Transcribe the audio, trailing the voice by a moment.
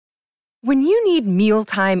When you need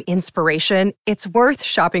mealtime inspiration, it's worth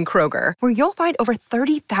shopping Kroger, where you'll find over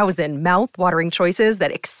 30,000 mouth-watering choices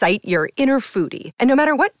that excite your inner foodie. And no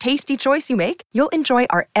matter what tasty choice you make, you'll enjoy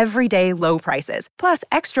our everyday low prices, plus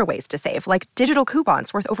extra ways to save, like digital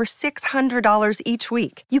coupons worth over $600 each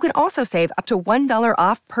week. You can also save up to $1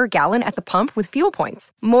 off per gallon at the pump with fuel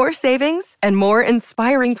points. More savings and more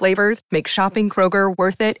inspiring flavors make shopping Kroger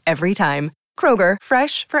worth it every time. Kroger,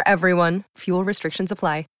 fresh for everyone. Fuel restrictions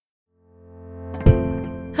apply.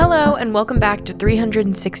 Hello, and welcome back to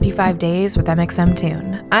 365 Days with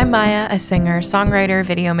mxmtoon. I'm Maya, a singer, songwriter,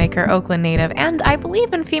 video maker, Oakland native, and I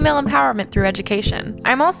believe in female empowerment through education.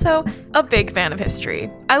 I'm also a big fan of history.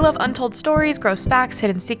 I love untold stories, gross facts,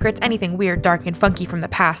 hidden secrets, anything weird, dark, and funky from the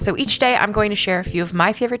past, so each day I'm going to share a few of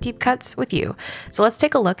my favorite deep cuts with you. So let's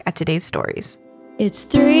take a look at today's stories. It's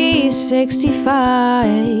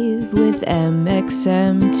 365 with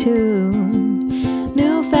mxmtoon.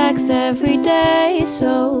 New facts every day,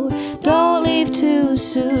 so don't leave too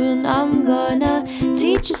soon. I'm gonna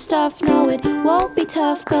teach you stuff, no it won't be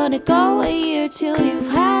tough. Gonna go a year till you've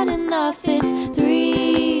had enough. It's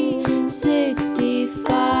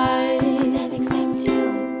 365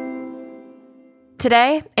 mxmtoon.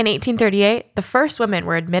 Today, in 1838, the first women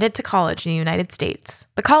were admitted to college in the United States.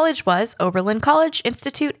 The college was Oberlin College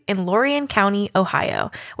Institute in Lorraine County,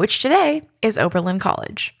 Ohio, which today is Oberlin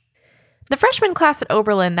College. The freshman class at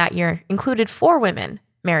Oberlin that year included 4 women: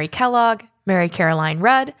 Mary Kellogg, Mary Caroline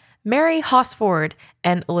Rudd, Mary Hosford,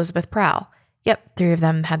 and Elizabeth Prowl. Yep, 3 of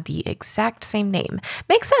them had the exact same name.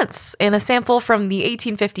 Makes sense. In a sample from the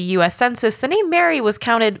 1850 U.S. Census, the name Mary was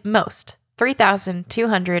counted most,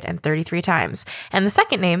 3,233 times, and the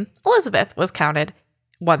second name, Elizabeth, was counted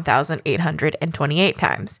 1,828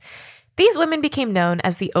 times. These women became known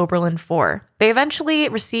as the Oberlin Four. They eventually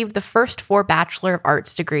received the first 4 Bachelor of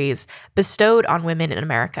Arts degrees bestowed on women in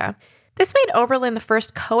America. This made Oberlin the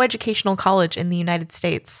first coeducational college in the United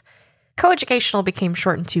States. Coeducational became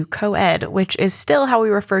shortened to co-ed, which is still how we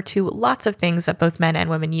refer to lots of things that both men and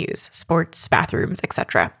women use: sports, bathrooms,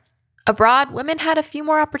 etc. Abroad, women had a few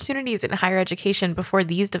more opportunities in higher education before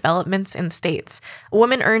these developments in the States. A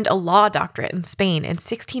woman earned a law doctorate in Spain in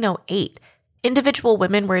 1608. Individual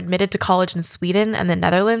women were admitted to college in Sweden and the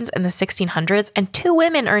Netherlands in the 1600s, and 2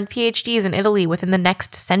 women earned PhDs in Italy within the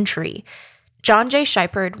next century. John J.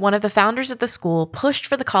 Shepard, one of the founders of the school, pushed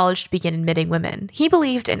for the college to begin admitting women. He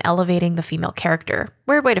believed in elevating the female character.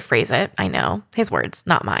 Weird way to phrase it, I know. His words,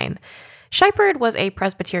 not mine. Shepard was a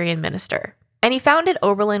Presbyterian minister, and he founded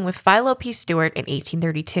Oberlin with Philo P. Stewart in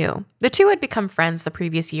 1832. The two had become friends the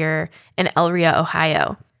previous year in Elria,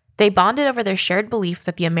 Ohio. They bonded over their shared belief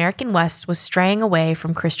that the American West was straying away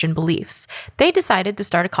from Christian beliefs. They decided to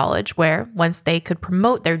start a college where, once they could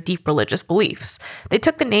promote their deep religious beliefs, they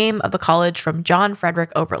took the name of the college from John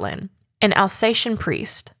Frederick Oberlin, an Alsatian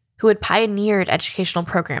priest who had pioneered educational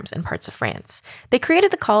programs in parts of France. They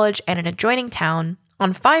created the college in an adjoining town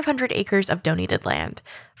on 500 acres of donated land.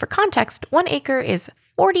 For context, 1 acre is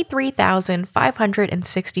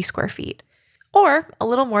 43,560 square feet, or a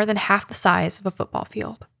little more than half the size of a football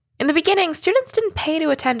field. In the beginning, students didn't pay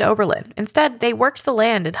to attend Oberlin. Instead, they worked the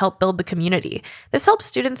land and helped build the community. This helped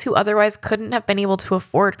students who otherwise couldn't have been able to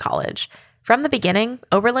afford college. From the beginning,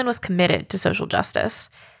 Oberlin was committed to social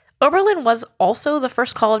justice. Oberlin was also the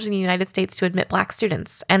first college in the United States to admit Black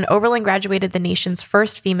students, and Oberlin graduated the nation's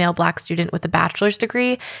first female Black student with a bachelor's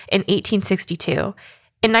degree in 1862.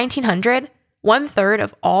 In 1900, 1/3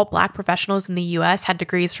 of all Black professionals in the U.S. had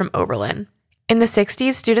degrees from Oberlin. In the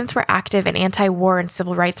 60s, students were active in anti-war and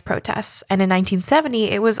civil rights protests, and in 1970,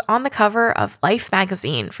 it was on the cover of Life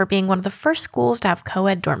magazine for being one of the first schools to have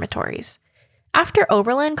co-ed dormitories. After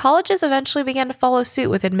Oberlin, colleges eventually began to follow suit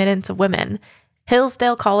with admittance of women.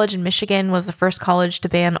 Hillsdale College in Michigan was the first college to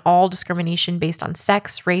ban all discrimination based on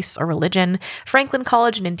sex, race, or religion. Franklin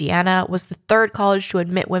College in Indiana was the 3rd college to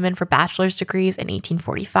admit women for bachelor's degrees in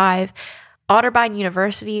 1845. Otterbein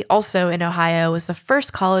University, also in Ohio, was the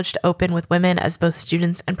first college to open with women as both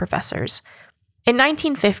students and professors. In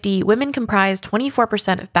 1950, women comprised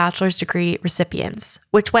 24% of bachelor's degree recipients,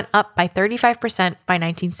 which went up by 35% by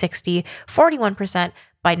 1960, 41%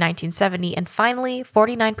 by 1970, and finally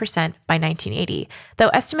 49% by 1980, though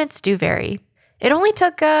estimates do vary. It only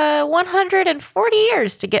took 140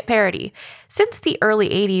 years to get parity. Since the early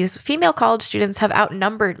 80s, female college students have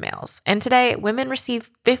outnumbered males, and today women receive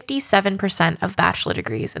 57% of bachelor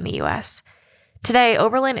degrees in the U.S. Today,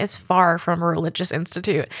 Oberlin is far from a religious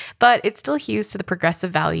institute, but it still hews to the progressive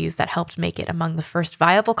values that helped make it among the first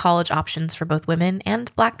viable college options for both women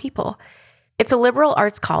and Black people. It's a liberal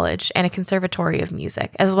arts college and a conservatory of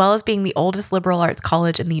music, as well as being the oldest liberal arts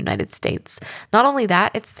college in the United States. Not only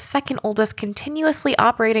that, it's the second oldest continuously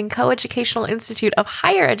operating coeducational institute of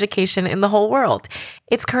higher education in the whole world.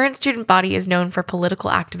 Its current student body is known for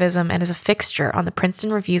political activism and is a fixture on the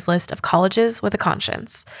Princeton Review's list of colleges with a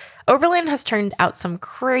conscience. Oberlin has turned out some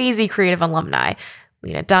crazy creative alumni.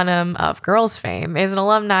 Lena Dunham of Girls fame is an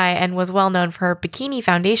alumni and was well known for her bikini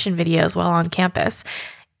foundation videos while on campus.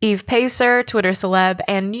 Eve Pacer, Twitter celeb,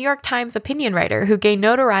 and New York Times opinion writer who gained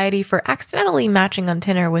notoriety for accidentally matching on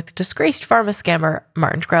Tinder with disgraced pharma scammer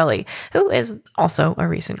Martin Shkreli, who is also a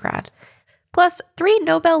recent grad. Plus 3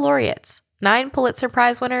 Nobel laureates, 9 Pulitzer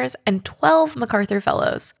Prize winners, and 12 MacArthur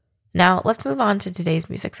Fellows. Now, let's move on to today's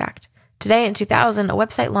music fact. Today in 2000, a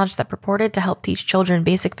website launched that purported to help teach children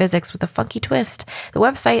basic physics with a funky twist. The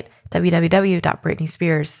website,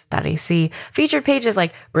 www.britneyspears.ac, featured pages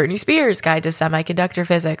like Britney Spears' Guide to Semiconductor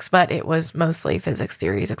Physics, but it was mostly physics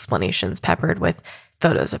theories explanations peppered with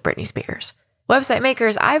photos of Britney Spears. Website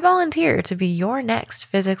makers, I volunteer to be your next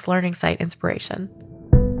physics learning site inspiration.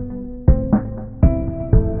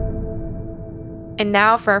 And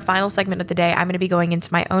now for our final segment of the day, I'm going to be going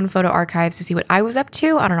into my own photo archives to see what I was up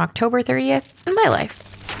to on October 30th in my life.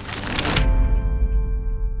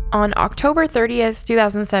 On October 30th,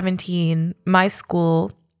 2017, my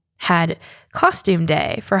school had costume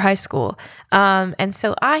day for high school. And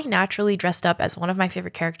so I naturally dressed up as one of my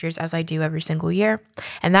favorite characters, as I do every single year.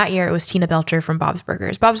 And that year it was Tina Belcher from Bob's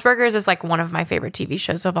Burgers. Bob's Burgers is like one of my favorite TV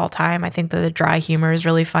shows of all time. I think that the dry humor is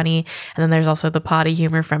really funny. And then there's also the potty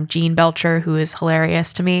humor from Jean Belcher, who is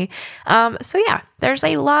hilarious to me. So yeah, there's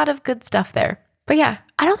a lot of good stuff there. But yeah,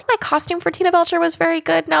 I don't think my costume for Tina Belcher was very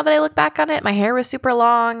good now that I look back on it. My hair was super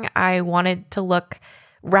long. I wanted to look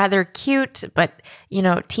rather cute, but, you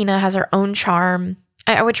know, Tina has her own charm.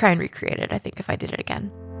 I would try and recreate it, I think, if I did it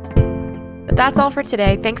again. But that's all for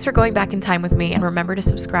today. Thanks for going back in time with me, and remember to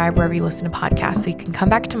subscribe wherever you listen to podcasts so you can come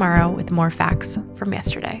back tomorrow with more facts from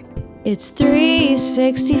yesterday. It's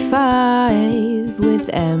 365 with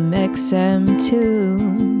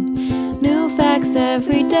MXM2. New facts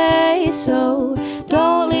every day, so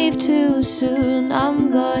don't leave too soon.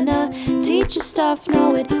 I'm gonna teach you stuff,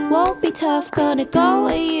 no it won't be tough. Gonna go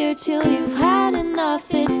a year till you've had enough.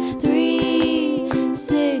 It's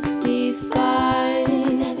 360